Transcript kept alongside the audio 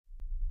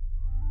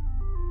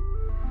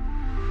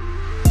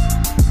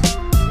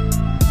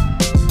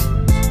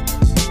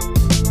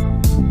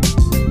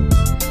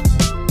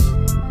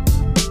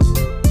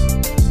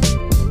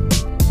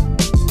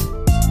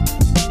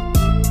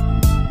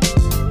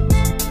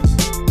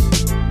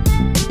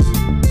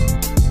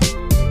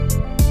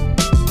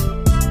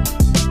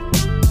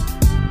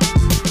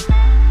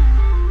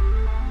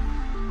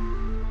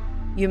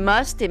You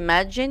must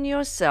imagine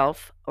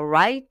yourself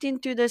right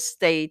into the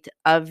state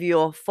of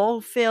your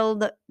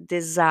fulfilled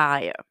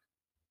desire.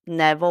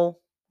 Neville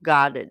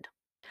Goddard.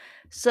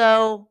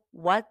 So,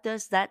 what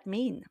does that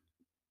mean?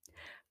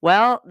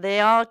 Well,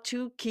 there are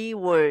two key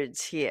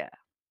words here,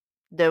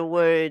 the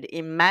word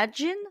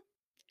imagine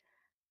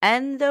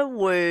and the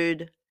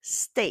word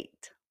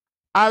state.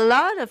 A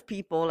lot of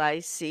people I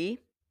see,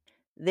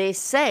 they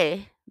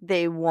say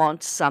they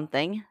want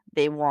something,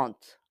 they want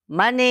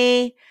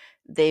money,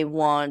 they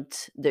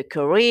want the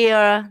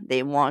career,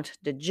 they want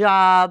the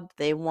job,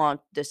 they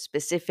want the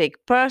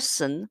specific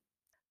person,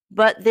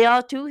 but there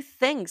are two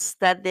things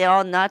that they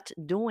are not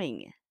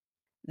doing.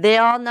 They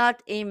are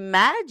not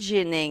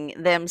imagining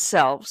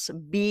themselves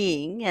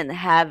being and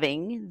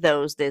having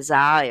those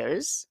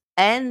desires,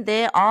 and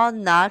they are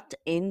not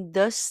in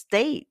the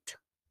state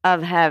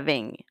of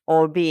having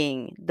or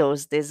being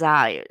those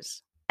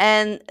desires.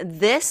 And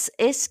this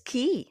is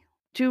key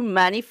to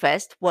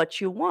manifest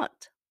what you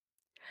want.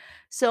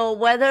 So,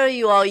 whether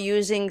you are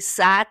using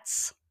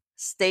SATs,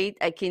 state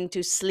akin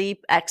to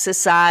sleep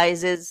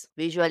exercises,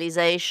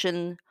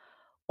 visualization,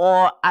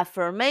 or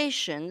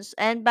affirmations,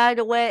 and by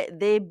the way,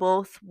 they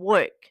both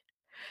work.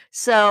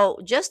 So,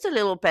 just a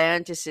little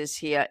parenthesis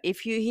here.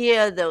 If you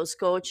hear those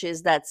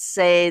coaches that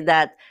say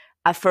that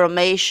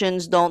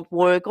affirmations don't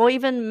work or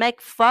even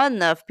make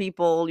fun of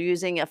people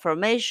using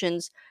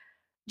affirmations,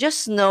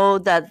 just know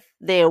that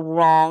they're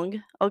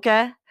wrong,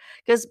 okay?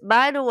 Because,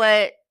 by the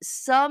way,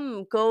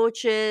 some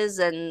coaches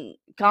and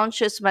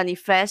conscious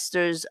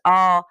manifestors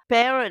are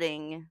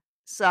parroting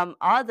some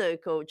other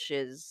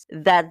coaches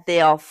that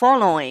they are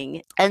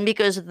following. And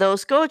because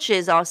those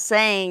coaches are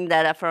saying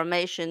that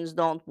affirmations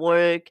don't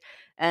work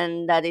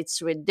and that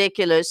it's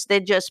ridiculous, they're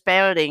just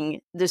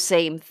parroting the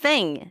same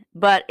thing,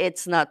 but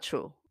it's not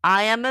true.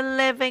 I am a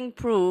living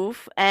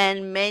proof,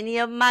 and many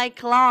of my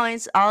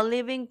clients are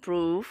living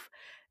proof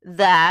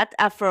that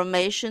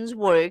affirmations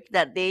work,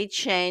 that they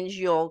change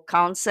your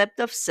concept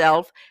of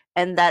self,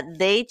 and that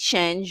they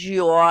change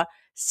your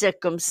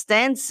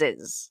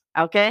circumstances.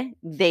 Okay?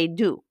 They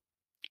do.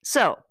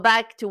 So,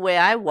 back to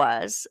where I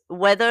was,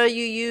 whether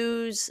you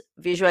use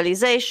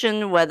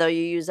visualization, whether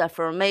you use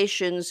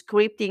affirmations,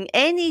 scripting,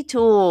 any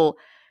tool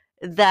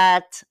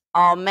that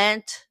are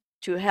meant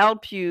to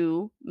help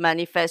you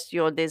manifest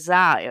your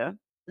desire,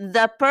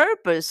 the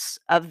purpose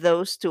of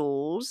those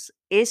tools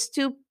is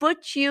to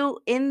put you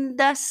in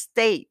the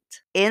state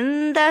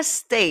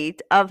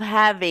of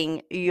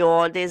having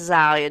your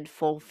desired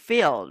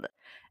fulfilled.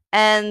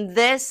 And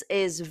this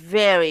is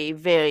very,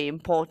 very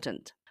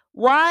important.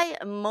 Why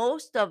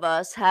most of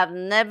us have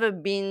never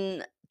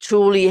been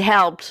truly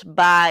helped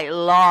by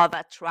law of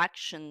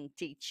attraction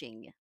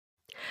teaching?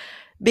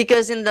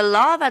 Because in the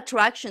law of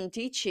attraction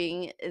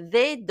teaching,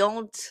 they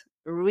don't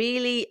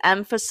really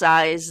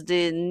emphasize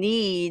the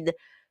need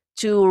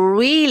to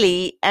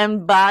really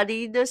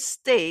embody the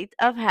state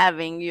of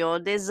having your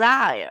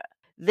desire.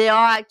 They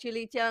are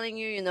actually telling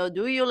you,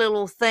 do your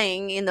little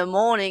thing in the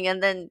morning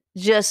and then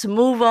just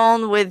move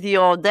on with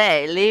your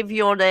day. Live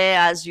your day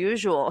as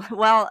usual.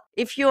 Well,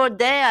 if your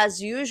day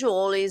as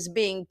usual is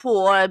being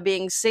poor,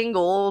 being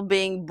single,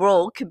 being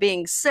broke,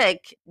 being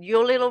sick,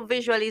 your little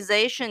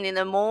visualization in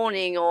the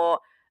morning or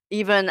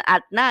even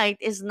at night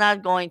is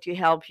not going to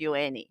help you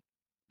any,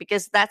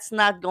 because that's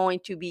not going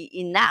to be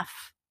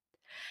enough.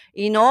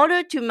 In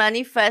order to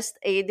manifest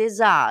a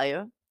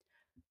desire,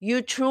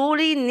 you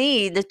truly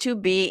need to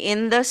be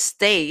in the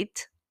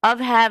state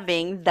of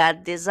having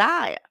that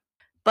desire.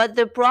 But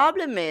the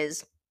problem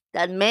is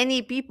that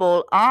many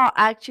people are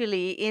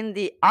actually in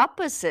the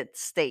opposite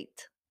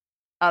state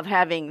of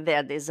having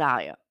their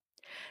desire.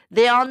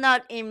 They are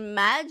not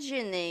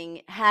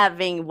imagining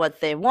having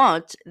what they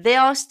want. They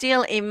are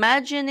still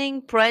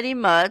imagining pretty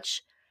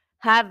much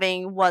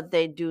having what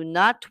they do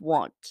not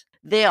want.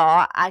 They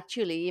are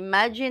actually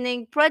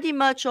imagining pretty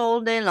much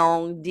all day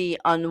long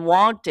the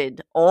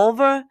unwanted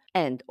over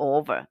and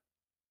over.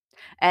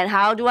 And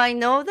how do I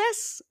know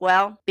this?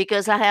 Well,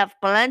 because I have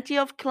plenty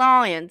of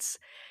clients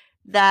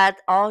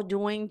that are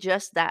doing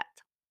just that.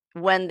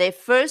 When they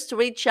first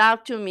reach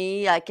out to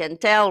me, I can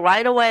tell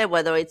right away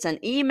whether it's an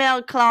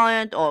email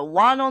client or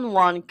one on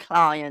one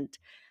client.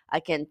 I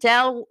can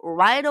tell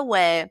right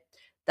away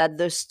that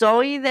the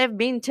story they've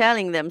been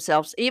telling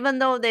themselves, even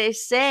though they're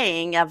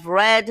saying, I've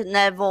read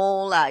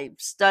Neville, I've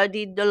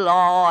studied the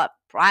law, I've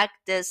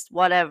practiced,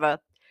 whatever,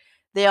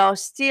 they are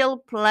still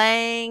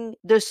playing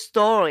the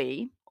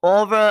story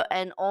over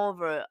and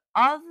over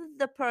of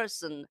the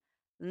person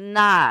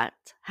not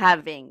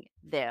having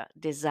their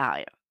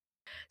desire.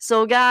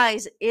 So,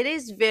 guys, it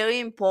is very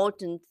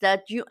important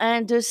that you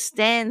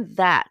understand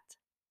that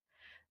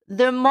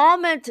the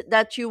moment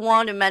that you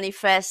want to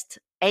manifest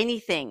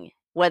anything,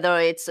 whether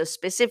it's a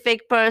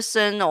specific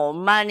person or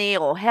money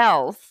or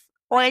health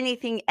or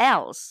anything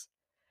else,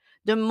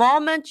 the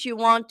moment you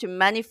want to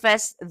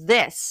manifest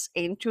this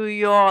into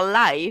your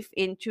life,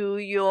 into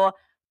your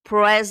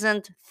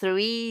present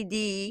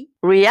 3D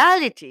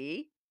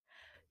reality,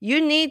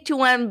 you need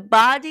to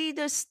embody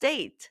the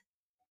state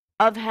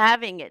of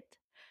having it.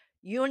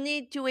 You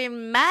need to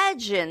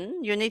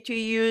imagine, you need to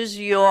use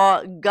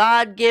your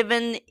God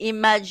given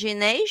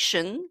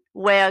imagination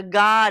where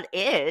God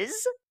is,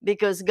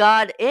 because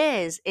God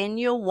is in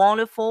your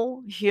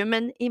wonderful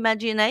human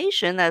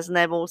imagination, as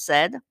Neville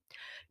said.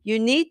 You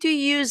need to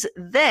use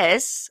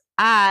this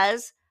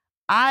as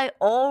I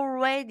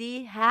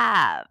already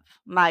have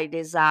my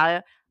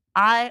desire.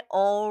 I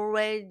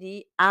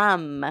already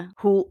am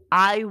who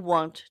I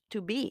want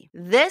to be.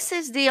 This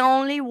is the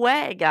only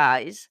way,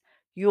 guys,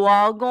 you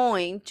are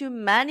going to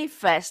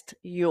manifest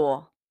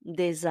your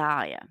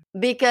desire,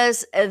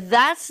 because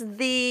that's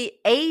the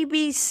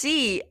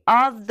ABC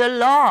of the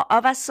law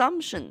of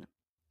assumption.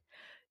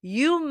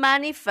 You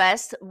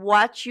manifest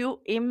what you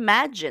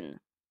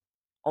imagine.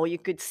 Or you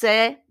could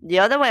say the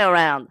other way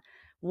around.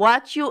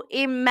 What you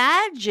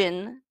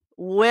imagine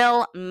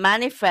will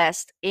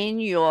manifest in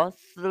your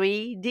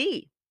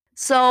 3D.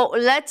 So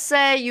let's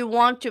say you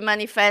want to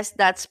manifest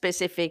that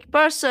specific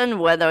person,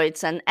 whether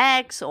it's an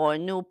ex or a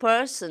new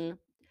person,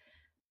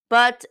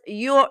 but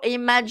your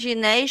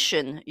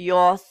imagination,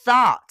 your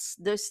thoughts,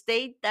 the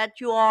state that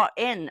you are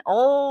in,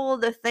 all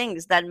the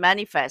things that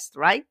manifest,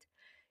 right?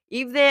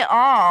 If they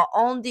are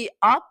on the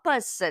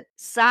opposite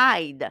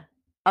side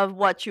of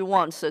what you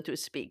want, so to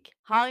speak,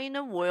 how in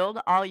the world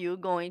are you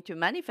going to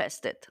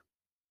manifest it?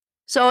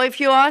 So if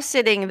you are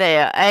sitting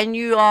there and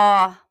you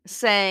are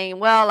saying,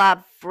 well,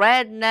 I've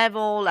read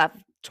Neville,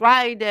 I've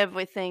tried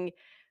everything,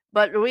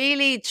 but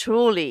really,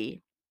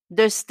 truly,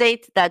 the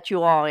state that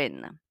you are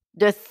in,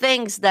 the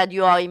things that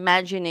you are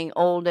imagining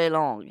all day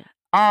long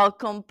are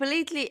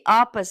completely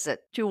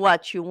opposite to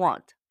what you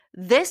want.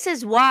 This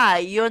is why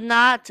you're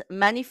not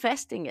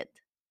manifesting it.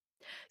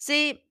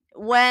 See,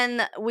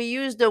 when we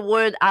use the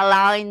word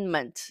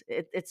alignment,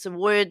 it's a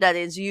word that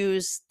is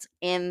used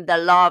in the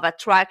law of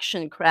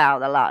attraction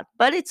crowd a lot,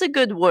 but it's a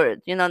good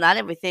word. You know, not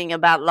everything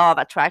about law of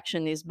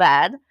attraction is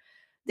bad.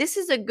 This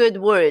is a good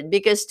word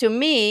because to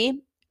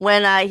me,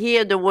 when I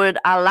hear the word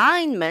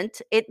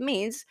alignment, it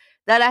means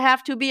that I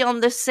have to be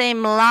on the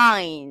same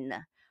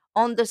line,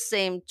 on the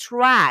same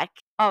track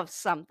of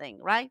something,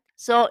 right?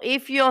 So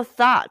if your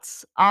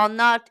thoughts are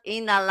not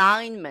in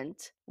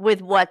alignment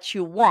with what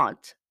you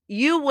want,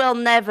 you will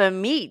never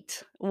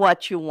meet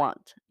what you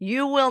want.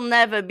 You will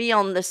never be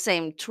on the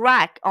same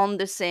track, on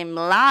the same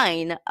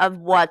line of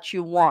what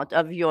you want,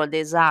 of your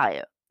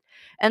desire.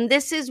 And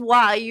this is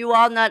why you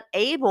are not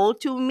able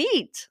to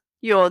meet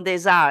your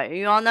desire.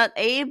 You are not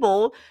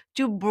able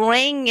to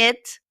bring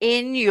it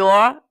in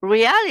your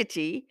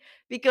reality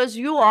because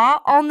you are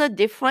on a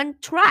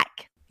different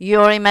track.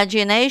 Your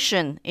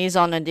imagination is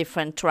on a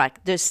different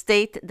track. The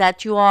state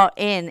that you are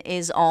in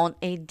is on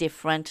a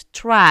different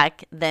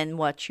track than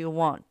what you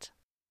want.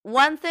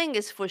 One thing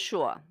is for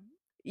sure.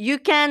 You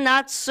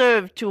cannot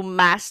serve two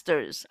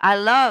masters. I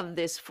love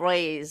this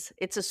phrase.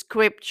 It's a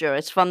scripture.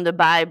 It's from the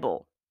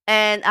Bible.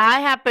 And I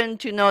happen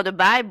to know the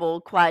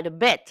Bible quite a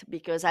bit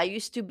because I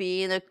used to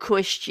be in a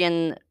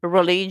Christian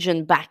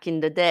religion back in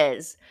the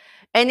days.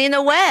 And in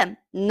a way,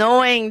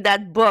 knowing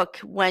that book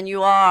when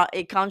you are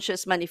a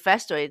conscious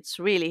manifestor, it's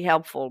really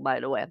helpful,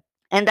 by the way.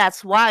 And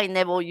that's why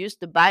Neville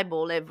used the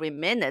Bible every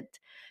minute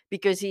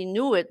because he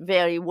knew it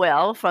very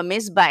well from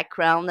his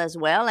background as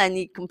well. And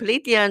he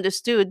completely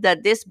understood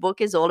that this book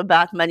is all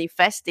about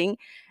manifesting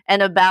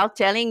and about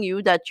telling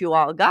you that you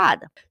are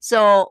God.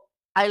 So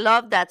I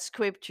love that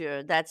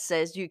scripture that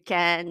says you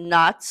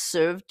cannot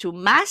serve two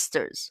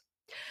masters.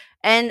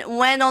 And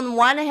when on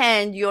one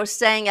hand you're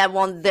saying, I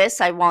want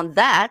this, I want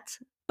that,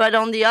 but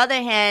on the other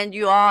hand,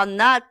 you are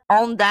not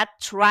on that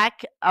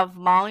track of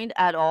mind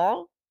at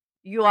all.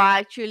 You are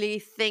actually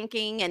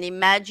thinking and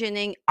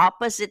imagining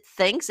opposite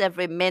things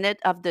every minute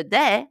of the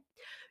day.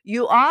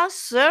 You are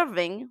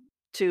serving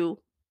two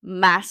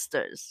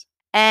masters.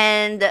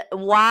 And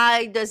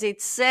why does it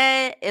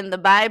say in the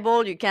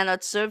Bible you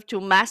cannot serve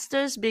two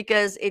masters?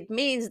 Because it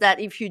means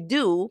that if you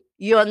do,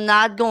 you're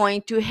not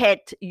going to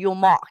hit your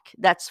mark.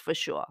 That's for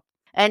sure.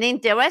 And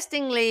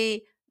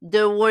interestingly,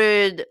 the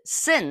word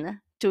sin,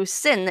 to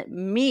sin,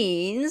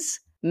 means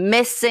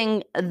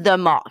missing the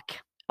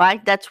mark,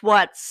 right? That's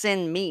what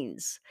sin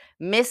means,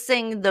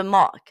 missing the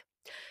mark.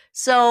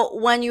 So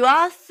when you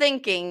are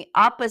thinking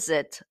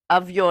opposite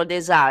of your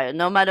desire,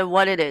 no matter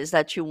what it is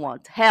that you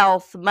want,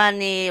 health,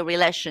 money,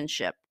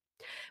 relationship,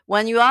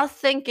 when you are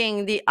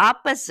thinking the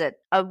opposite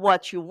of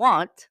what you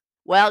want,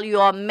 well, you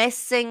are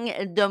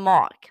missing the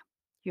mark.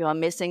 You are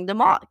missing the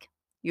mark.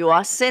 You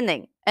are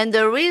sinning. And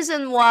the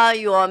reason why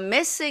you are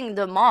missing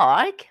the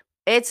mark,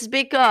 it's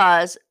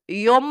because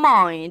your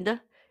mind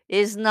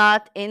is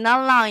not in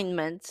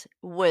alignment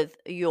with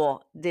your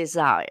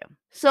desire.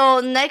 So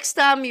next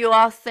time you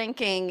are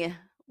thinking,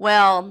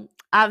 well,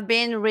 I've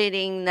been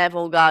reading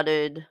Neville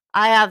Goddard.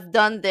 I have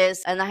done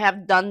this and I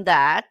have done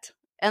that,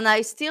 and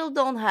I still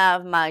don't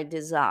have my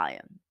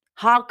desire.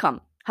 How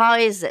come? How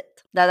is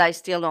it that I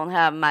still don't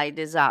have my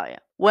desire?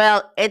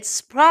 Well,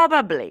 it's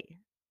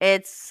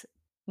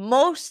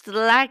most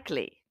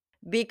likely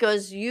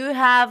because you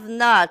have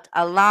not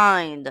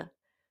aligned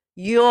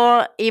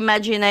your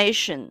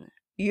imagination,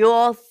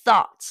 your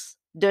thoughts,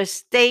 the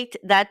state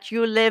that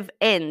you live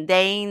in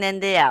day in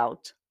and day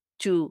out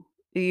to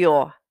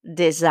your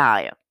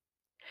desire.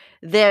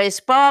 There is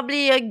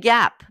probably a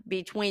gap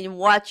between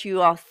what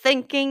you are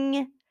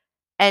thinking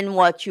and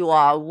what you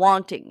are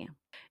wanting.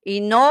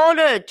 In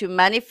order to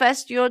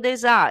manifest your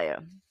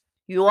desire,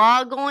 you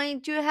are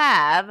going to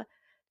have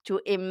to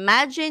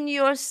imagine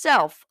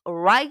yourself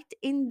right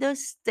in the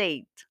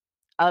state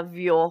of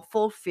your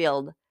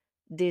fulfilled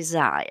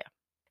desire.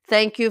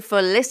 Thank you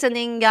for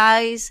listening,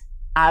 guys.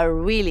 I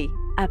really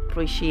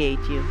appreciate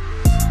you.